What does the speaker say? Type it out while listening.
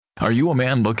Are you a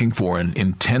man looking for an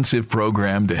intensive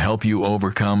program to help you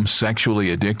overcome sexually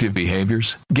addictive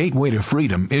behaviors? Gateway to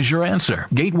Freedom is your answer.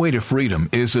 Gateway to Freedom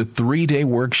is a 3-day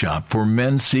workshop for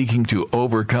men seeking to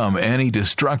overcome any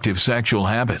destructive sexual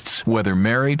habits. Whether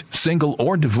married, single,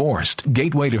 or divorced,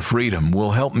 Gateway to Freedom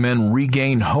will help men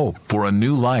regain hope for a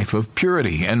new life of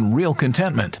purity and real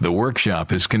contentment. The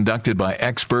workshop is conducted by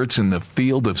experts in the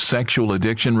field of sexual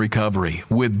addiction recovery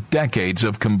with decades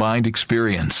of combined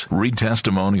experience. Read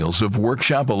testimonials of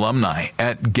workshop alumni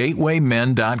at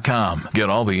gatewaymen.com. Get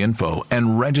all the info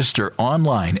and register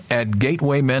online at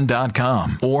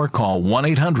gatewaymen.com or call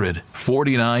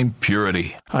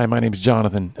 1-800-49-PURITY. Hi, my name is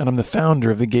Jonathan, and I'm the founder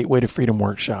of the Gateway to Freedom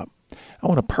Workshop. I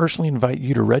want to personally invite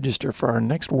you to register for our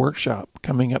next workshop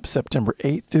coming up September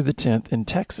 8th through the 10th in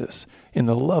Texas, in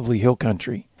the lovely Hill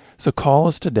Country. So call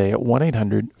us today at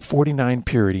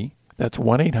 1-800-49-PURITY. That's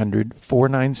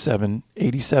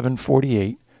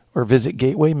 1-800-497-8748. Or visit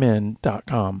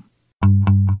gatewaymen.com.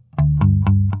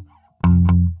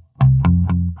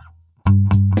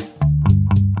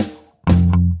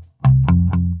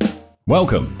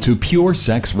 Welcome to Pure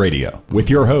Sex Radio with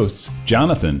your hosts,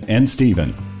 Jonathan and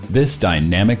Stephen. This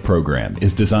dynamic program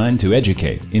is designed to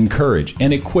educate, encourage,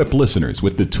 and equip listeners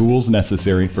with the tools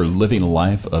necessary for living a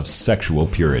life of sexual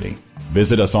purity.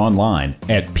 Visit us online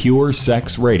at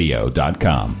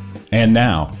puresexradio.com. And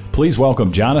now, please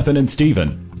welcome Jonathan and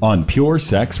Stephen on Pure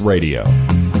Sex Radio.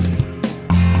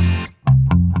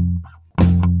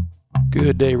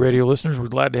 Good day, radio listeners. We're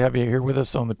glad to have you here with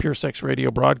us on the Pure Sex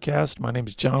Radio broadcast. My name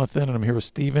is Jonathan, and I'm here with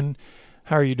Stephen.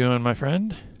 How are you doing, my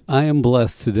friend? I am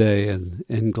blessed today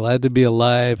and glad to be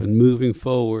alive and moving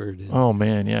forward. Oh,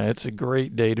 man, yeah, it's a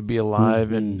great day to be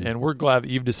alive, and we're glad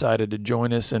that you've decided to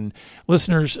join us. And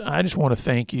listeners, I just want to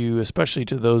thank you, especially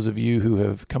to those of you who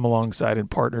have come alongside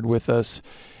and partnered with us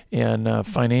and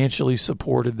financially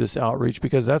supported this outreach,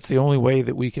 because that's the only way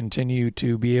that we continue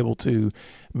to be able to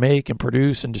make and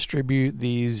produce and distribute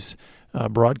these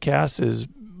broadcasts is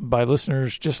by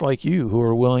listeners just like you who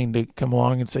are willing to come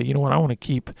along and say, you know what, I want to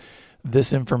keep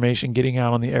this information getting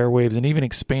out on the airwaves and even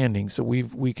expanding. So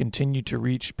we continue to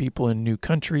reach people in new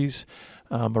countries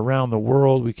around the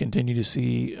world. We continue to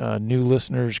see new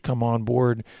listeners come on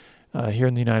board here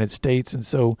in the United States. And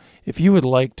so if you would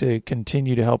like to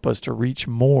continue to help us to reach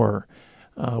more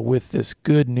with this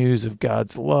good news of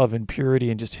God's love and purity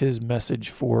and just his message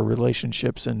for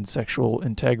relationships and sexual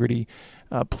integrity,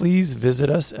 please visit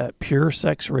us at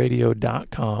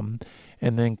puresexradio.com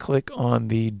and then click on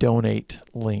the donate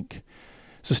link.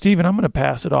 So, Stephen, I'm going to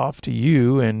pass it off to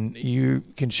you, and you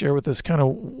can share with us kind of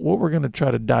what we're going to try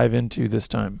to dive into this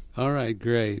time. All right,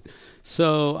 great.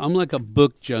 So I'm like a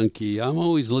book junkie. I'm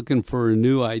always looking for a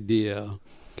new idea.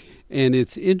 And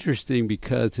it's interesting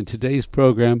because in today's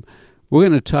program, we're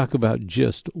going to talk about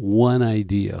just one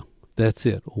idea. That's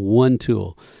it, one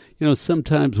tool. You know,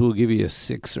 sometimes we'll give you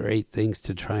 6 or 8 things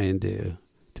to try and do.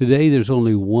 Today, there's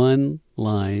only one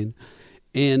line,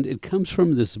 and it comes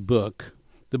from this book.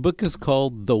 The book is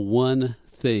called The One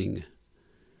Thing.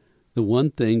 The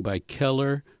One Thing by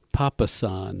Keller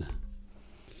Papasan.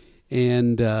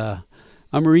 And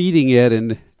I'm reading it,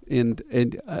 and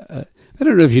I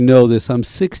don't know if you know this, I'm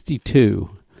 62.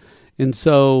 And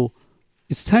so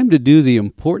it's time to do the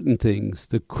important things,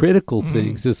 the critical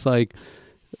things. It's like,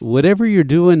 whatever you're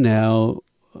doing now,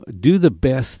 do the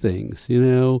best things. You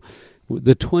know,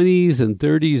 the 20s and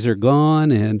 30s are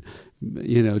gone, and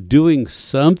you know, doing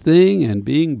something and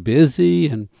being busy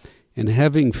and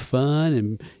having fun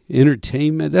and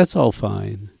entertainment, that's all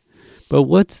fine. But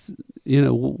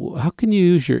how can you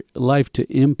use your life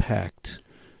to impact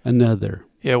another?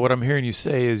 Yeah, what I'm hearing you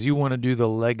say is you want to do the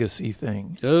legacy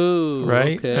thing. Oh,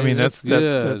 right? Okay, I mean, that's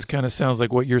kind of sounds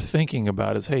like what you're thinking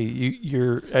about is, hey,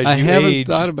 I haven't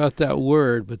thought about that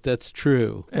word, but that's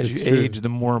true. As you age, the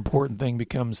more important thing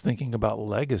becomes thinking about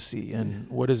legacy and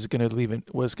what is going to be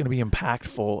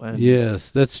impactful. And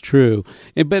yes, that's true.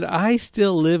 But I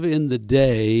still live in the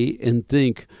day and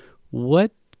think,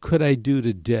 what could I do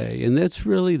today? And that's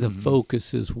really the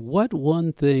focus is what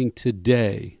one thing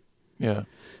today. Yeah.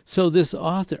 So this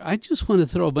author, I just want to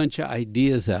throw a bunch of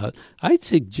ideas out. I'd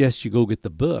suggest you go get the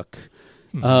book.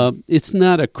 It's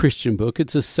not a Christian book.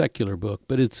 It's a secular book.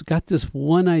 But it's got this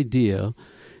one idea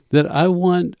that I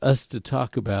want us to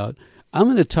talk about. I'm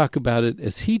going to talk about it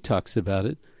as he talks about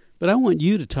it. But I want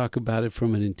you to talk about it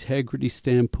from an integrity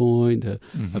standpoint, a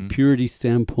purity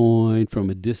standpoint, from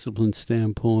a discipline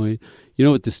standpoint. You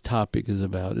know what this topic is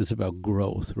about? It's about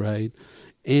growth, right?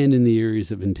 And in the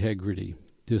areas of integrity,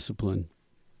 discipline.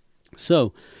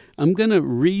 So I'm going to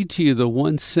read to you the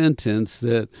one sentence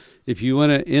that if you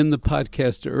want to end the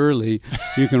podcast early,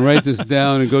 you can write this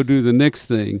down and go do the next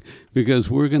thing, because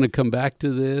we're going to come back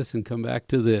to this and come back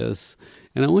to this.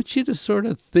 And I want you to sort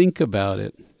of think about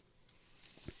it.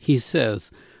 He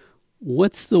says,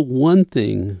 what's the one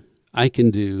thing I can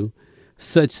do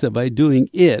such that by doing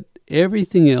it,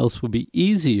 everything else will be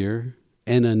easier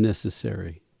and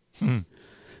unnecessary?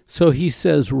 So he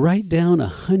says, write down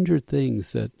 100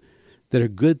 things that are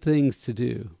good things to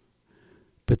do,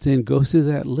 but then go through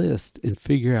that list and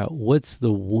figure out what's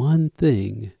the one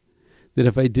thing that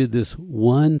if I did this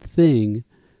one thing,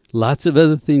 lots of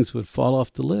other things would fall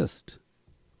off the list.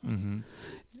 And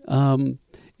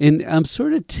I'm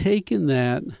sort of taking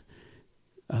that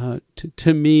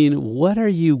to mean, what are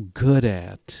you good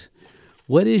at?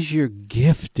 What is your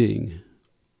gifting?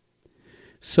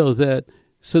 So that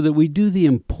we do the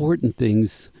important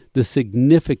things, the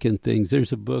significant things.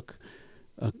 There's a book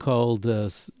called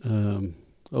it's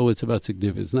about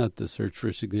significance, not the search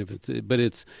for significance, but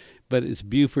it's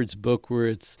Buford's book, where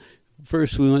it's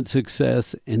first we want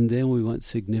success and then we want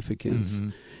significance.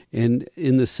 And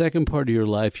in the second part of your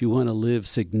life, you want to live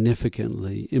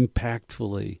significantly,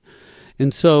 impactfully.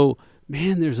 And so,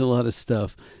 man, there's a lot of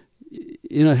stuff.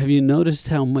 Have you noticed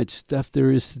how much stuff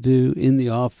there is to do in the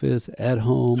office, at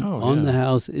home, on the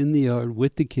house, in the yard,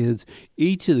 with the kids?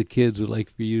 Each of the kids would like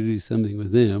for you to do something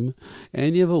with them.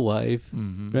 And you have a wife,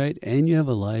 right? And you have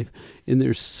a life. And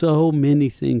there's so many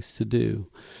things to do.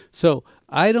 So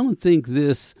I don't think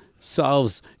this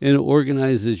solves and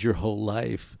organizes your whole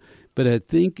life. But I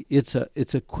think it's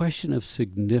a question of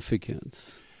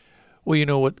significance.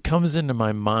 Well, what comes into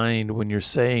my mind when you're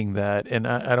saying that, and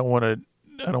I don't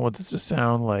want this to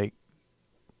sound like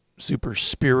super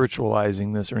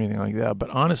spiritualizing this or anything like that, but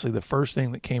honestly, the first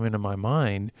thing that came into my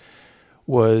mind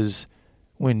was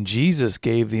when Jesus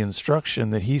gave the instruction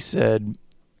that he said,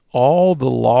 all the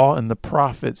law and the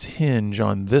prophets hinge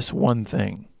on this one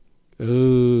thing.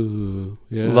 Ooh,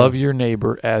 yeah. Love your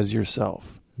neighbor as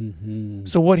yourself.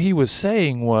 So what he was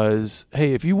saying was,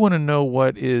 hey, if you want to know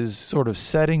what is sort of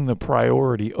setting the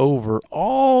priority over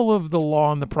all of the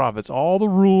law and the prophets, all the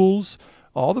rules,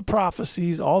 all the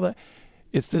prophecies, all that,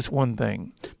 it's this one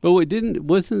thing. But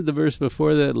wasn't the verse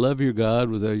before that, love your God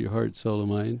with all your heart, soul,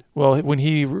 and mind? Well, when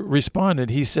he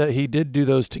responded, he said he did do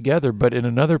those together, but in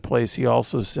another place he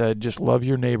also said, just love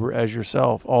your neighbor as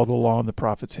yourself. All the law and the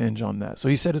prophets hinge on that. So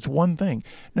he said it's one thing.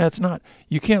 Now, it's not,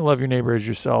 you can't love your neighbor as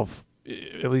yourself,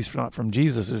 at least not from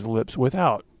Jesus' lips,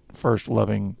 without first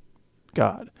loving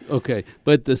God. Okay,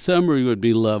 but the summary would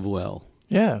be love well.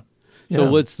 Yeah. So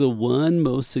what's the one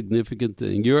most significant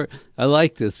thing? I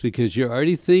like this because you're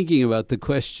already thinking about the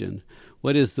question.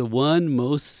 What is the one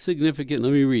most significant?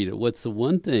 Let me read it. What's the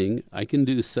one thing I can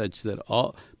do such that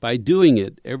by doing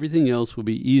it, everything else will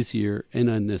be easier and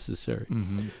unnecessary?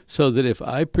 So that if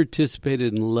I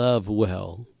participated in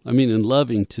in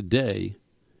loving today,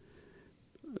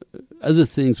 other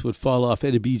things would fall off and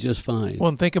it'd be just fine. Well,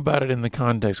 and think about it in the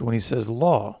context when he says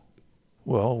law.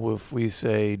 Well, if we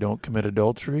say don't commit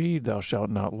adultery, thou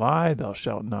shalt not lie, thou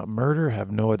shalt not murder,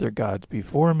 have no other gods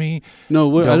before me.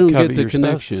 No, I don't get the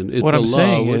connection. It's what a I'm law.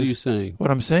 saying What is, are you saying? What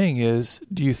I'm saying is,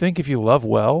 do you think if you love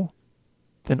well,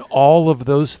 then all of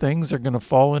those things are going to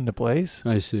fall into place?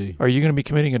 I see. Are you going to be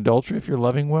committing adultery if you're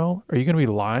loving well? Are you going to be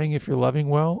lying if you're loving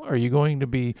well? Are you going to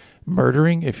be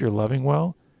murdering if you're loving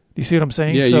well? Do you see what I'm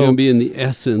saying? Yeah, you're going to be in the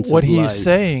essence of life. What he's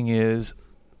saying is,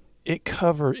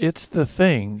 it's the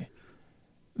thing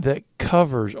that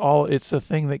covers all, it's the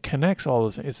thing that connects all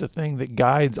those things. It's the thing that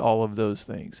guides all of those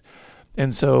things.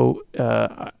 And so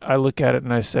I look at it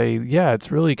and I say, yeah,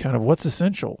 it's really kind of what's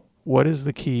essential. What is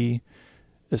the key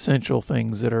essential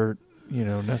things that are,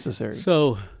 necessary?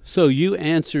 So you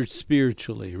answered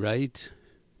spiritually, right?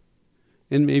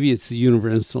 And maybe it's the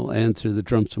universal answer that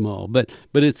trumps them all. But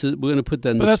we're going to put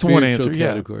that in the spiritual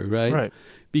category, right? Right.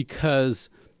 Because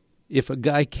if a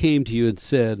guy came to you and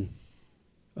said,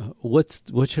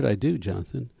 what should I do,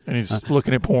 Jonathan? And he's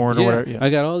looking at porn or whatever. Yeah. I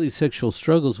got all these sexual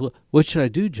struggles. What should I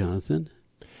do, Jonathan?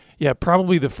 Yeah,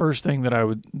 probably the first thing that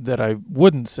I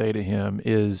wouldn't say to him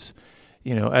is,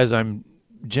 as I'm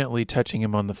gently touching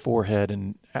him on the forehead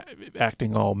and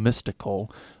acting all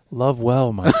mystical, love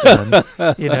well, my son.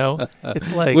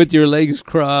 It's like with your legs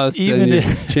crossed and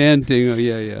you're chanting. Oh,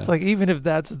 yeah. It's like even if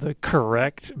that's the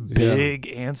correct big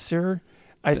answer,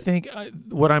 I think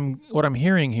what I'm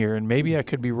hearing here, and maybe I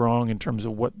could be wrong in terms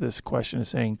of what this question is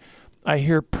saying, I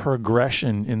hear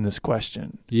progression in this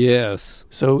question. Yes.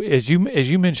 So as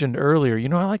you mentioned earlier,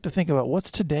 I like to think about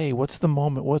what's today, what's the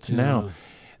moment, what's now.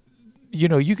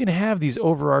 You can have these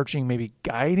overarching, maybe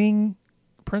guiding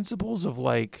principles of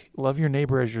like love your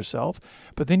neighbor as yourself,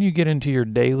 but then you get into your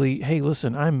daily, hey,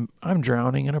 listen, I'm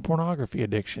drowning in a pornography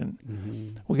addiction.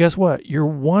 Mm-hmm. Well, guess what? Your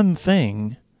one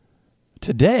thing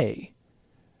today,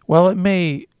 well, it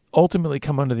may ultimately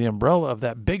come under the umbrella of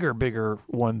that bigger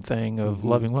one thing of mm-hmm.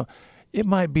 loving well. It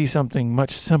might be something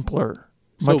much simpler,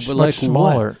 much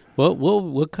smaller.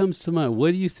 What comes to mind?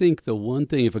 What do you think the one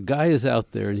thing, if a guy is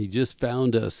out there and he just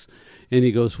found us and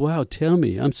he goes, wow, tell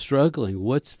me, I'm struggling.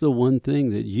 What's the one thing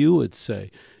that you would say?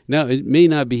 Now, it may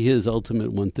not be his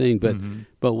ultimate one thing, but mm-hmm.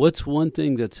 but what's one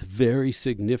thing that's very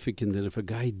significant that if a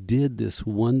guy did this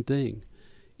one thing,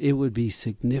 it would be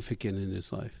significant in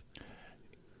his life?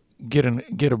 Get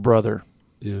a brother.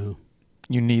 Yeah.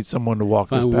 You need someone to walk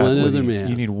this path with you. Man.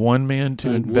 You need one man to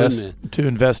invest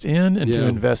in and to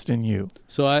invest in you.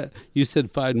 So you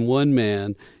said find one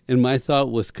man, and my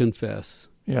thought was confess.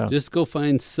 Yeah. Just go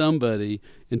find somebody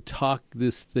and talk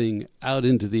this thing out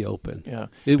into the open. Yeah.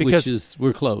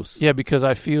 We're close. Yeah, because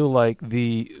I feel like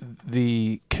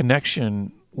the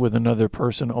connection with another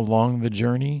person along the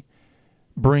journey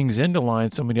brings into line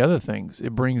so many other things.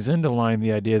 It brings into line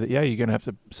the idea that, yeah, you're going to have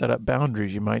to set up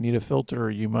boundaries. You might need a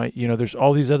filter. You might, there's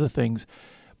all these other things.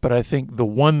 But I think the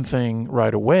one thing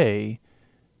right away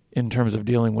in terms of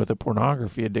dealing with a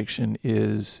pornography addiction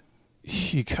is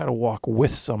you got to walk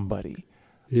with somebody.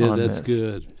 Yeah, that's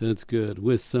good. That's good.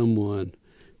 With someone.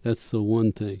 That's the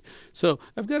one thing. So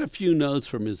I've got a few notes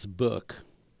from his book.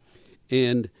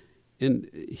 And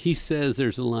he says,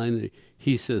 there's a line there.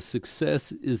 He says,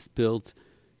 success is built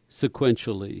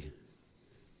sequentially,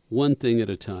 one thing at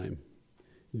a time.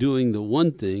 Doing the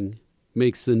one thing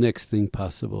makes the next thing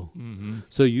possible. Mm-hmm.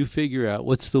 So you figure out,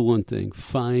 what's the one thing?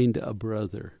 Find a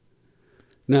brother.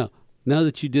 Now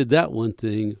that you did that one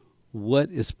thing,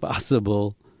 what is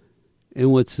possible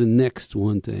and what's the next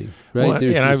one thing? Right?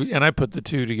 Well, I put the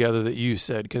two together that you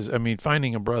said, because,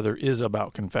 finding a brother is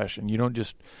about confession. You don't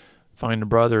just find a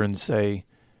brother and say,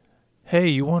 hey,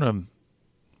 you want to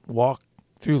walk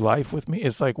through life with me?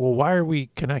 It's like, well, why are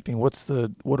we connecting? What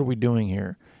are we doing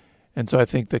here? And so I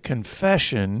think the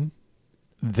confession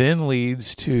then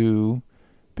leads to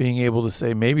being able to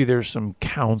say maybe there's some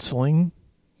counseling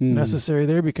necessary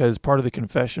there, because part of the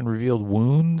confession revealed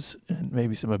wounds and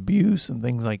maybe some abuse and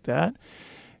things like that.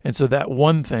 And so that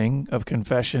one thing of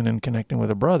confession and connecting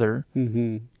with a brother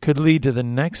could lead to the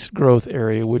next growth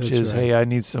area, which is, hey, I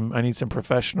need some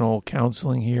professional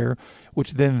counseling here,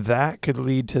 which then that could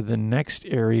lead to the next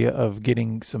area of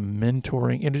getting some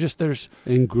mentoring. And there's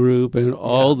in group and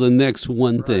all the next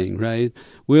one thing, right?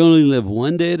 We only live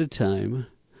one day at a time,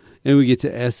 and we get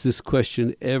to ask this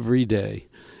question every day.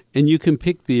 And you can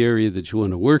pick the area that you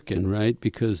want to work in, right?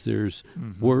 Because there's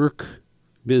work,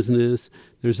 business,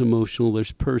 there's emotional,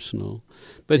 there's personal.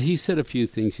 But he said a few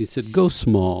things. He said, go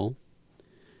small.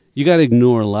 You got to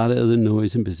ignore a lot of other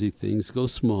noise and busy things. Go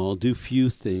small. Do few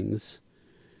things.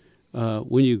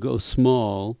 When you go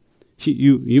small,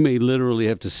 you may literally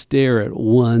have to stare at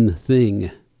one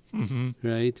thing,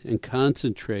 right? And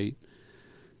concentrate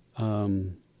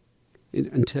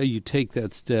until you take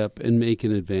that step and make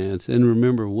an advance. And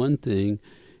remember, one thing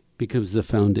becomes the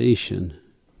foundation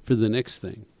for the next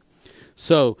thing.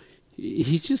 So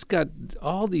he's just got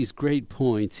all these great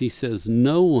points. He says,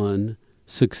 no one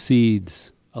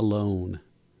succeeds alone,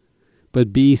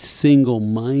 but be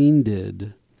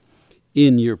single-minded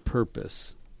in your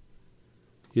purpose.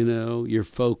 Your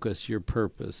focus, your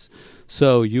purpose.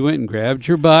 So you went and grabbed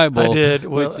your Bible. I did.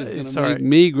 Which is going to make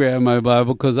me grab my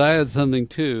Bible because I had something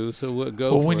too. So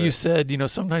go for it. When you said,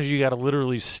 sometimes you got to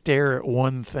literally stare at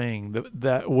one thing,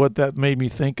 what that made me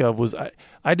think of was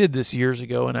I did this years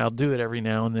ago, and I'll do it every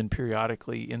now and then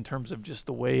periodically in terms of just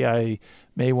the way I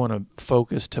may want to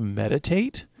focus to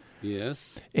meditate. Yes.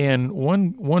 And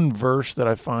one verse that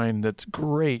I find that's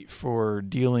great for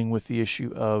dealing with the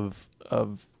issue of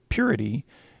purity,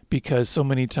 because so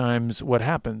many times what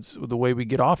happens, the way we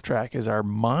get off track is our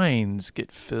minds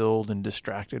get filled and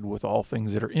distracted with all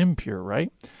things that are impure,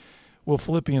 right? Well,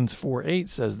 Philippians 4:8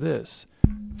 says this,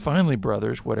 finally,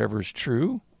 brothers, whatever is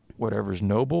true, whatever is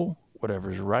noble, whatever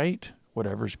is right,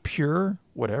 whatever is pure,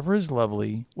 whatever is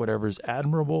lovely, whatever is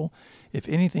admirable, if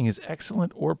anything is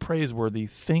excellent or praiseworthy,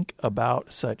 think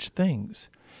about such things.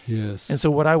 Yes. And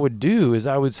so what I would do is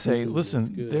I would say,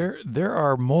 listen, there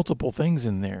are multiple things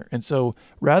in there. And so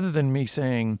rather than me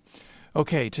saying,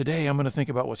 okay, today I'm going to think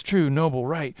about what's true, noble,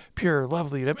 right, pure,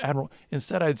 lovely, admirable,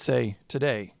 instead I'd say,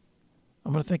 today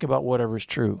I'm going to think about whatever's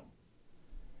true.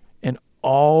 And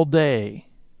all day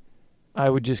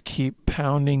I would just keep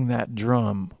pounding that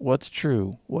drum. What's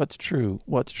true? What's true?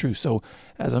 What's true? So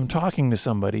as I'm talking to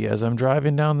somebody, as I'm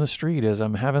driving down the street, as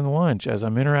I'm having lunch, as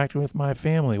I'm interacting with my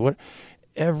family,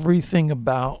 everything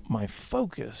about my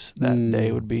focus that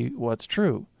day would be what's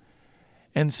true.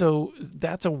 And so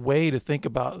that's a way to think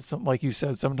about something, like you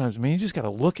said, sometimes, you just got to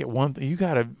look at one thing. You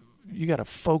got to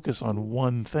focus on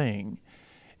one thing.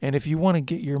 And if you want to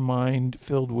get your mind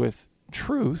filled with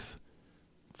truth,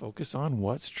 focus on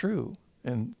what's true.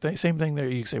 And same thing there.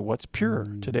 You say, what's pure?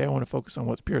 Today I want to focus on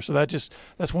what's pure. So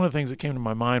that's one of the things that came to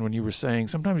my mind when you were saying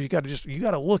sometimes you got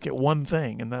to look at one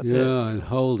thing, and that's it. Yeah, and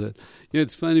hold it.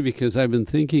 It's funny because I've been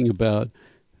thinking about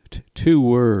two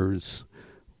words.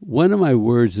 One of my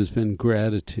words has been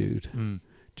gratitude,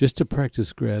 just to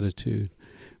practice gratitude.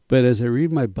 But as I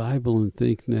read my Bible and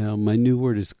think now, my new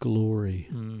word is glory,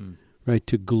 right?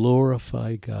 To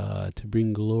glorify God, to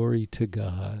bring glory to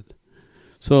God.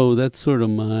 So that's sort of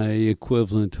my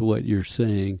equivalent to what you're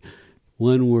saying.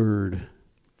 One word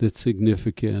that's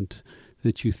significant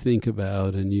that you think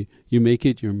about, and you make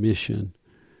it your mission.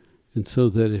 And so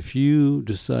that if you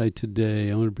decide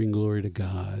today, I want to bring glory to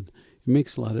God, it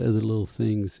makes a lot of other little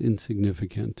things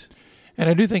insignificant. And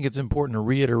I do think it's important to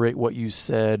reiterate what you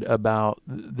said about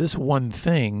this one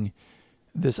thing,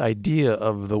 this idea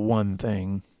of the one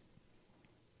thing,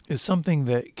 is something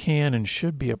that can and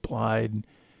should be applied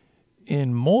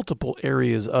in multiple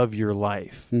areas of your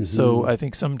life. Mm-hmm. So I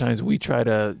think sometimes we try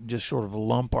to just sort of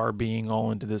lump our being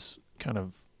all into this kind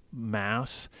of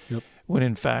mass, when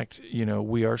in fact,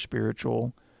 we are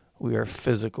spiritual, we are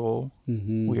physical,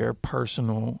 we are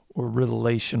personal, or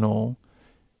relational,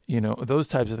 those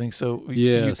types of things. So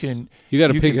you got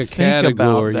to pick a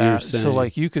category. You're saying. So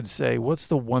like you could say, what's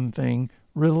the one thing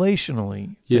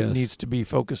relationally that needs to be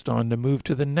focused on to move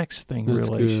to the next thing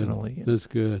relationally? Good. That's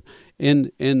good.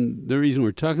 And the reason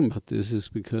we're talking about this is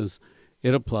because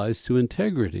it applies to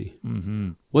integrity.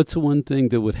 Mm-hmm. What's the one thing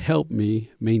that would help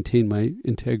me maintain my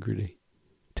integrity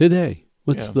today?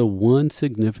 What's the one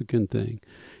significant thing?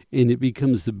 And it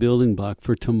becomes the building block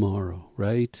for tomorrow,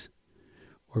 right?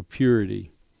 Or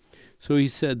purity. So he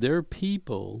said there are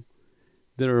people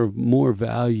that are of more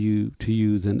value to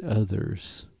you than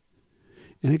others.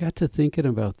 And I got to thinking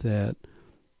about that.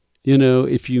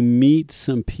 If you meet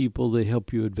some people, they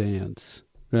help you advance,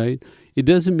 right? It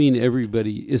doesn't mean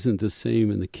everybody isn't the same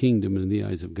in the kingdom and in the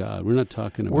eyes of God. We're not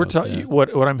talking about that.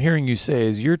 What I'm hearing you say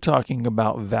is you're talking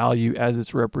about value as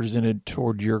it's represented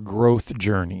toward your growth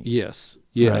journey. Yes.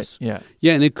 Right?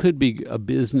 Yeah, and it could be a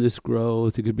business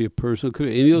growth. It could be a personal. Could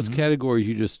be any of those categories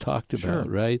you just talked about,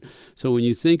 right? So when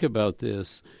you think about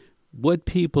this, what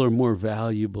people are more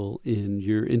valuable in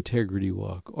your integrity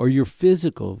walk, or your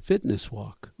physical fitness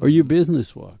walk, or your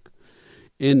business walk?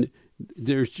 And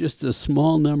there's just a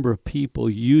small number of people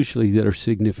usually that are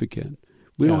significant.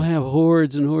 We don't have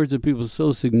hordes and hordes of people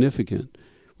so significant.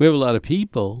 We have a lot of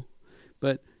people,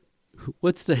 but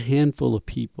what's the handful of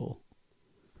people,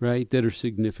 right, that are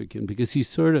significant? Because he's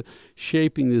sort of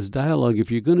shaping this dialogue.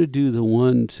 If you're going to do the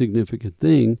one significant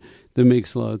thing that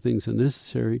makes a lot of things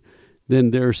unnecessary,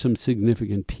 then there are some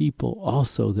significant people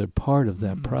also that are part of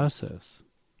that process.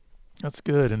 That's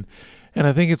good. And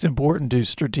I think it's important to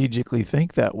strategically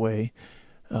think that way,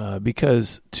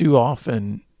 because too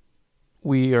often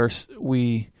we,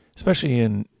 especially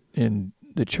in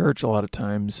the church a lot of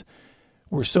times,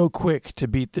 we're so quick to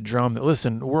beat the drum that,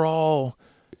 listen, we're all,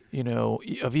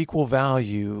 of equal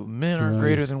value. Men are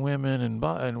greater than women,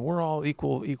 and we're all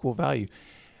equal value.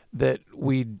 That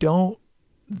we don't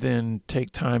then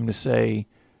take time to say,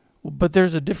 but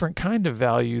there's a different kind of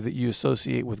value that you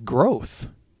associate with growth.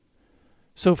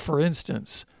 So, for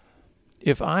instance,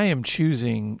 if I am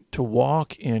choosing to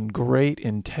walk in great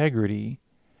integrity,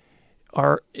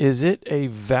 is it a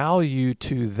value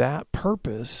to that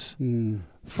purpose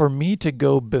for me to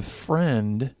go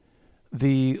befriend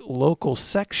the local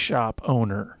sex shop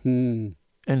owner and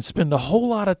spend a whole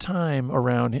lot of time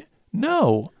around him?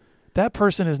 No, that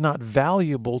person is not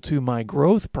valuable to my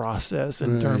growth process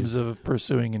in terms of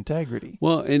pursuing integrity.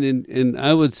 Well, and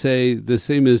I would say the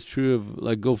same is true of,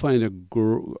 like, go find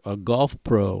a golf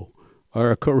pro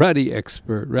or a karate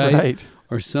expert, right?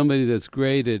 Or somebody that's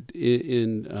great at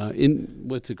in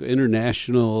what's it called,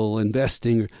 international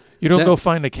investing. You don't go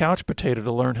find a couch potato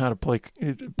to learn how to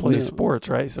play sports,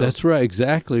 right? So that's right,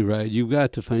 exactly right. You've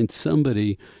got to find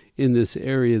somebody in this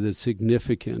area that's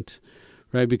significant.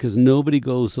 Right, because nobody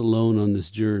goes alone on this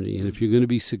journey. And if you're going to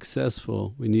be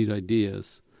successful, we need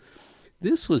ideas.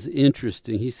 This was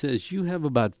interesting. He says you have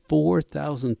about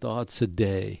 4,000 thoughts a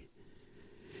day.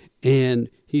 And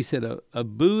he said a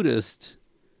Buddhist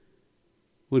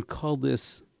would call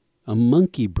this a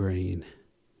monkey brain.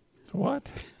 What?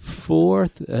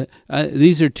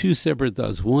 These are two separate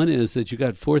thoughts. One is that you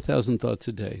got 4,000 thoughts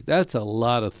a day. That's a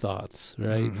lot of thoughts,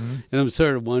 right? Mm-hmm. And I'm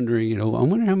sort of wondering, I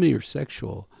wonder how many are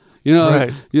sexual. You know,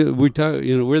 Right. we talk.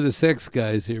 You know, we're the sex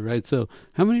guys here, right? So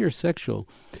how many are sexual?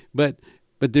 But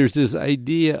there's this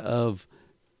idea of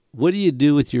what do you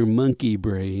do with your monkey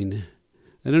brain?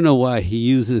 I don't know why he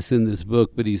used this in this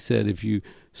book, but he said if you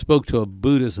spoke to a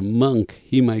Buddhist monk,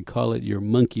 he might call it your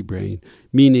monkey brain,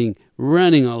 meaning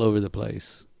running all over the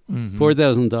place.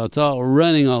 4,000 thoughts, all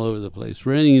running all over the place,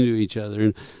 running into each other,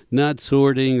 and not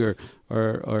sorting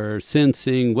or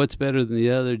sensing what's better than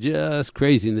the other, just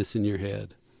craziness in your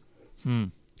head.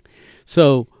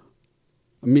 So,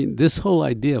 I mean, this whole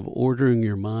idea of ordering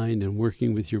your mind and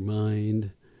working with your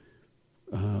mind,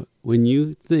 when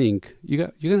you think, you're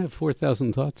going to have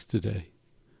 4,000 thoughts today.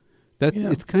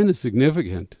 It's kind of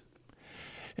significant.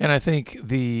 And I think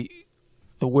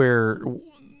where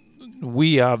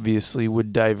we obviously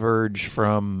would diverge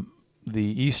from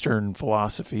the Eastern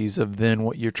philosophies of then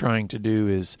what you're trying to do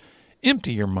is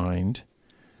empty your mind.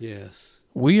 Yes.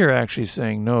 We are actually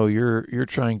saying, no, you're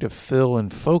trying to fill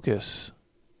and focus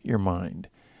your mind.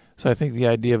 So I think the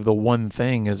idea of the one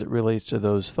thing as it relates to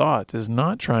those thoughts is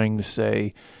not trying to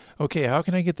say, okay, how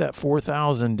can I get that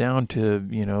 4,000 down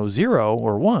to, 0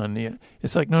 or 1?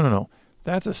 It's like, no.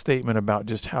 That's a statement about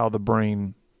just how the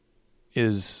brain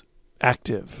is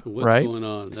active, What's right? going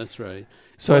on? That's right.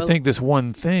 So I think this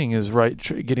one thing is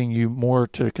getting you more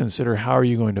to consider how are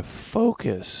you going to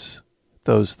focus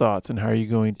those thoughts and how are you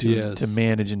going to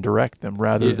manage and direct them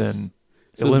rather than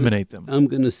eliminate them. I'm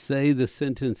going to say the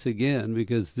sentence again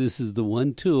because this is the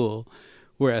one tool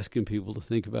we're asking people to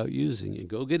think about using. And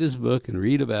go get his book and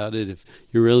read about it if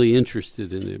you're really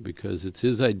interested in it because it's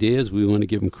his ideas. We want to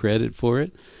give him credit for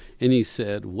it. And he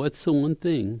said, what's the one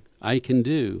thing I can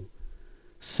do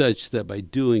such that by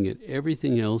doing it,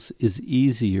 everything else is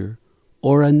easier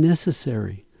or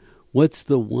unnecessary? What's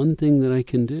the one thing that I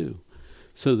can do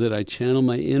so that I channel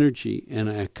my energy and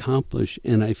I accomplish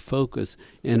and I focus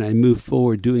and I move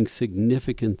forward doing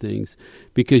significant things?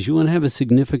 Because you want to have a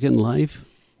significant life,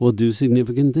 well, do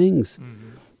significant things.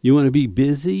 Mm-hmm. You want to be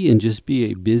busy and just be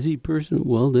a busy person?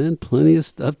 Well, then plenty of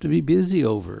stuff to be busy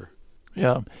over.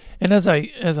 Yeah. And as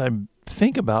I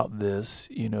think about this,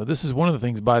 this is one of the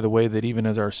things, by the way, that even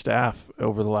as our staff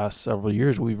over the last several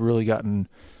years, we've really gotten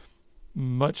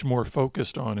much more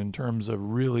focused on in terms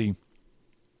of really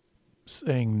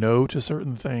saying no to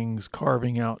certain things,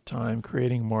 carving out time,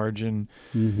 creating margin.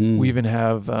 Mm-hmm. We even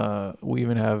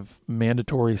have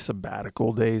mandatory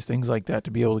sabbatical days, things like that,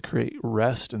 to be able to create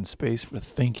rest and space for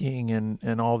thinking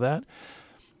and all that.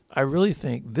 I really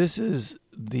think this is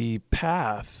the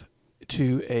path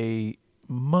to a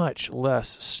much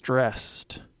less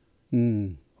stressed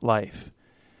life.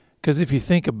 Because if you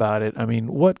think about it, I mean,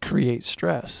 what creates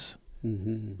stress?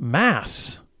 Mm-hmm.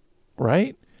 Mass,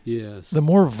 right? Yes. The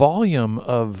more volume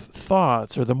of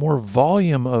thoughts or the more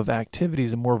volume of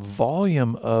activities, the more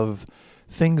volume of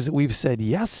things that we've said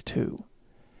yes to.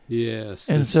 Yes.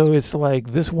 And so it's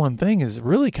like this one thing is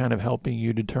really kind of helping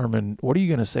you determine what are you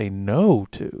going to say no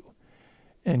to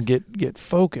and get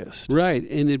focused. Right.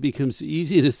 And it becomes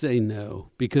easy to say no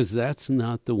because that's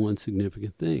not the one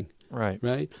significant thing. Right.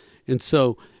 Right. And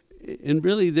so, and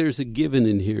really there's a given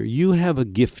in here. You have a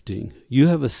gifting. You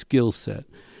have a skill set.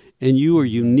 And you are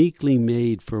uniquely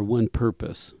made for one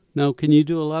purpose. Now, can you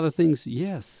do a lot of things?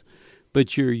 Yes.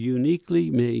 But you're uniquely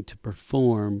made to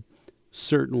perform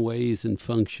certain ways and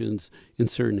functions in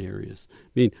certain areas.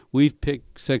 I mean, we've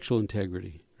picked sexual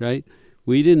integrity, right?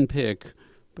 We didn't pick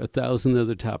 1,000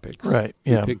 other topics. Right,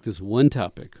 yeah. We picked this one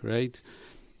topic, right?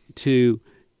 To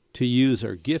use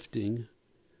our gifting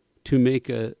to make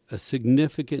a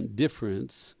significant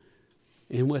difference.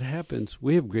 And what happens?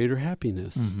 We have greater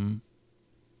happiness. Mm-hmm.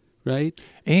 Right?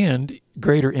 And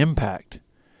greater impact.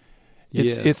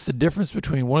 Yes. It's the difference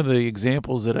between, one of the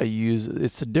examples that I use,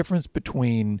 it's the difference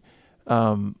between,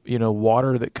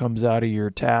 water that comes out of your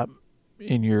tap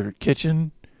in your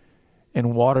kitchen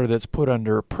and water that's put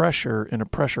under pressure in a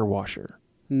pressure washer.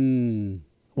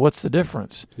 What's the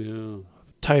difference? Yeah.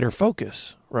 Tighter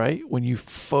focus, right? When you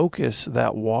focus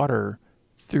that water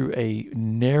through a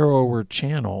narrower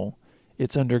channel,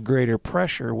 it's under greater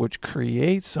pressure, which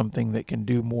creates something that can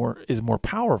do more, is more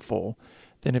powerful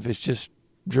than if it's just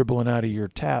dribbling out of your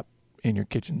tap in your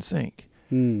kitchen sink.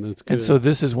 That's good. And so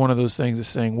this is one of those things that's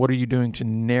saying, what are you doing to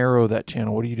narrow that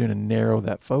channel? What are you doing to narrow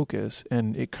that focus?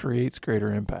 And it creates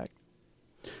greater impact.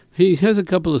 He has a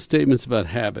couple of statements about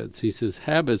habits. He says,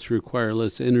 habits require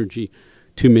less energy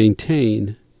to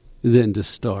maintain than to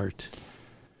start.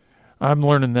 I'm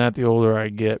learning that the older I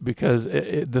get because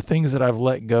the things that I've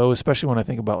let go, especially when I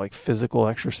think about like physical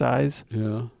exercise,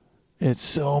 it's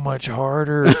so much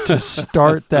harder to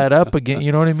start that up again.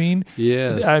 You know what I mean?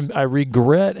 Yes. I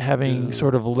regret having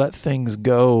sort of let things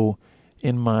go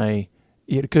in my,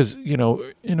 because,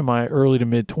 into my early to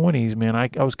mid 20s, man, I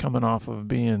was coming off of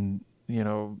being,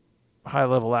 high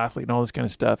level athlete and all this kind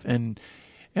of stuff. And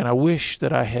I wish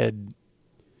that I had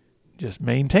just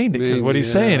maintained it, because what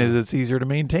he's saying is it's easier to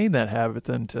maintain that habit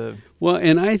than to. Well,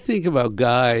 and I think about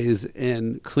guys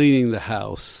and cleaning the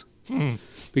house,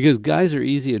 because guys are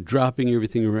easy at dropping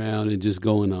everything around and just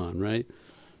going on, right?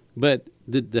 But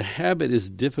the habit is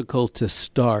difficult to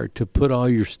start, to put all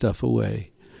your stuff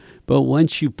away. But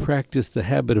once you practice the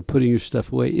habit of putting your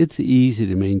stuff away, it's easy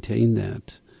to maintain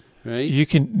that, right?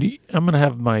 I'm going to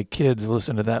have my kids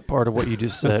listen to that part of what you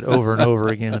just said over and over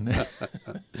again.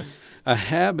 A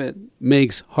habit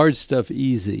makes hard stuff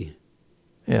easy.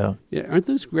 Yeah. Aren't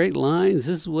those great lines?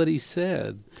 This is what he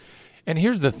said. And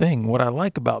here's the thing. What I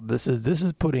like about this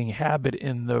is putting habit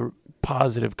in the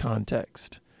positive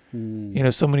context.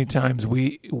 So many times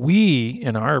we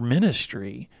in our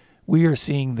ministry, we are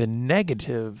seeing the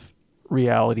negative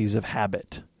realities of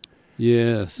habit.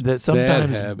 Yes. That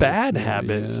sometimes bad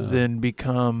habits then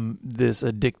become this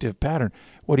addictive pattern.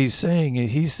 What he's saying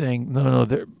is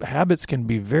no, habits can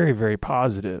be very, very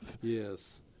positive.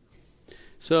 Yes.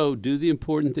 So do the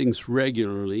important things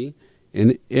regularly,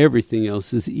 and everything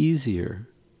else is easier.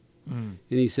 And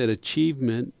he said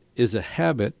achievement is a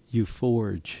habit you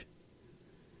forge.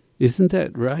 Isn't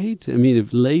that right? I mean, if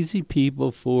lazy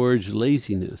people forge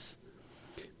laziness,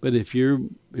 but if you're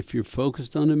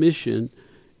focused on a mission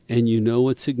and you know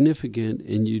what's significant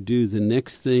and you do the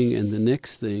next thing and the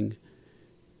next thing,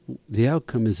 the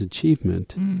outcome is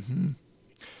achievement. Mm-hmm.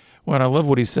 Well, and I love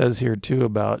what he says here too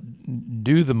about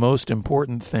do the most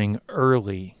important thing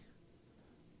early.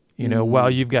 While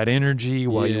you've got energy,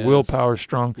 while your willpower's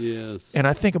strong. Yes. And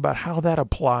I think about how that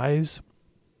applies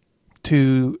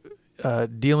to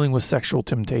dealing with sexual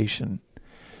temptation.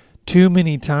 Too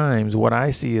many times what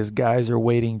I see is guys are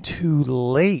waiting too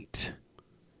late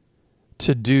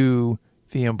to do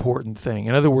the important thing.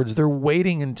 In other words, they're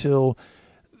waiting until,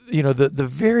 the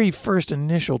very first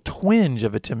initial twinge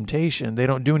of a temptation. They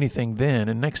don't do anything then.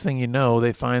 And next thing you know,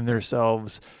 they find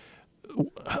themselves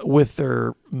with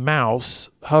their mouse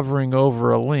hovering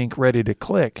over a link ready to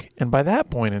click. And by that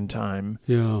point in time,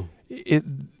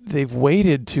 they've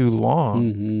waited too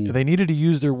long. Mm-hmm. They needed to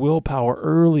use their willpower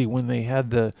early when they had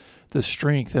the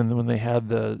strength and when they had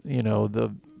the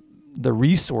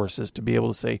resources to be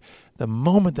able to say, the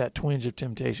moment that twinge of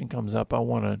temptation comes up, I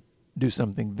want to do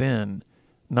something then,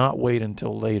 not wait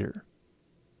until later.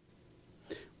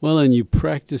 Well, and you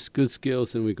practice good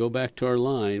skills, and we go back to our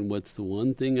line, what's the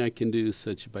one thing I can do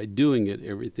such by doing it,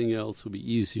 everything else will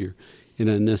be easier and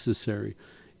unnecessary.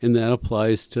 And that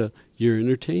applies to your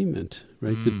entertainment,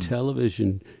 right? The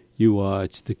television you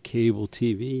watch, the cable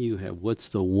TV you have. What's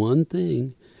the one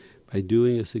thing, by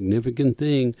doing a significant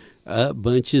thing,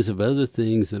 bunches of other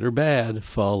things that are bad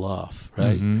fall off,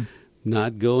 right? Mm-hmm.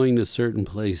 Not going to certain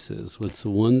places. What's the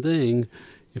one thing?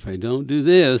 If I don't do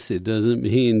this, it doesn't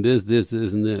mean this,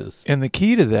 and this. And the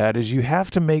key to that is you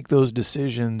have to make those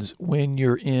decisions when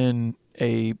you're in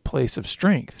a place of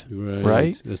strength,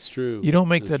 right? That's true. You don't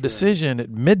make that decision at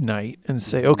midnight and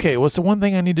say, okay, what's the one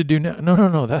thing I need to do now?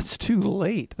 No, that's too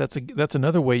late. That's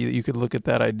another way that you could look at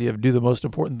that idea of do the most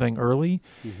important thing early,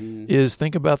 is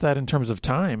think about that in terms of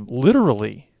time.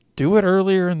 Literally, do it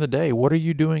earlier in the day. What are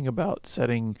you doing about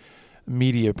setting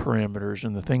media parameters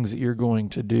and the things that you're going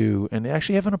to do, and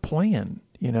actually having a plan?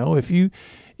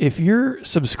 If you're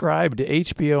subscribed to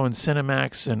HBO and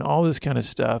Cinemax and all this kind of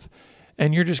stuff,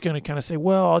 and you're just going to kind of say,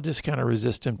 well, I'll just kind of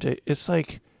resist temptation. It's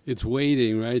like it's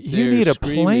waiting right there. You need a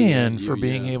plan for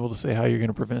being able to say how you're going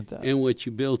to prevent that. And what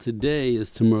you build today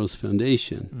is tomorrow's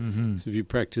foundation. Mm-hmm. So if you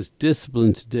practice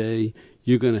discipline today,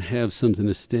 you're going to have something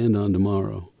to stand on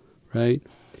tomorrow, right?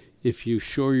 If you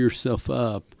shore yourself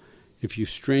up, if you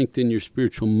strengthen your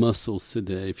spiritual muscles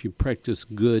today, if you practice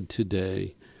good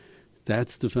today,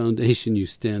 that's the foundation you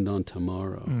stand on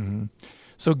tomorrow. Mm-hmm.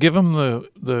 So give them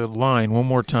the line one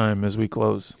more time as we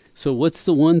close. So what's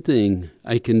the one thing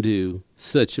I can do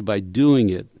such that by doing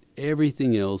it,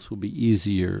 everything else will be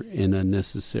easier and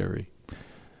unnecessary?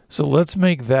 So let's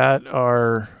make that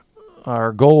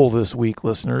our goal this week,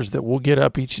 listeners, that we'll get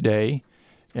up each day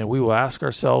and we will ask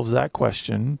ourselves that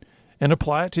question and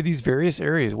apply it to these various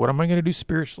areas. What am I going to do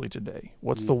spiritually today?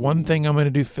 What's the one thing I'm going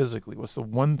to do physically? What's the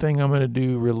one thing I'm going to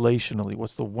do relationally?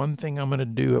 What's the one thing I'm going to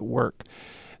do at work?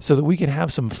 So that we can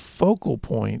have some focal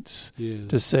points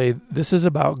to say this is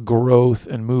about growth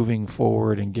and moving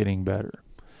forward and getting better.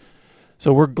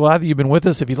 So we're glad that you've been with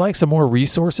us. If you'd like some more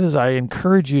resources, I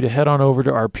encourage you to head on over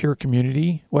to our Pure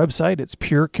Community website. It's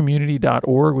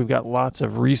purecommunity.org. We've got lots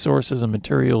of resources and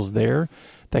materials there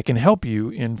that can help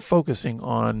you in focusing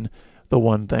on the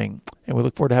one thing. And we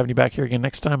look forward to having you back here again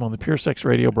next time on the Pure Sex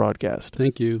Radio broadcast.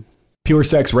 Thank you. Pure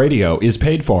Sex Radio is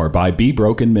paid for by Be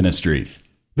Broken Ministries.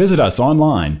 Visit us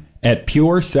online at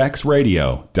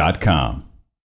puresexradio.com.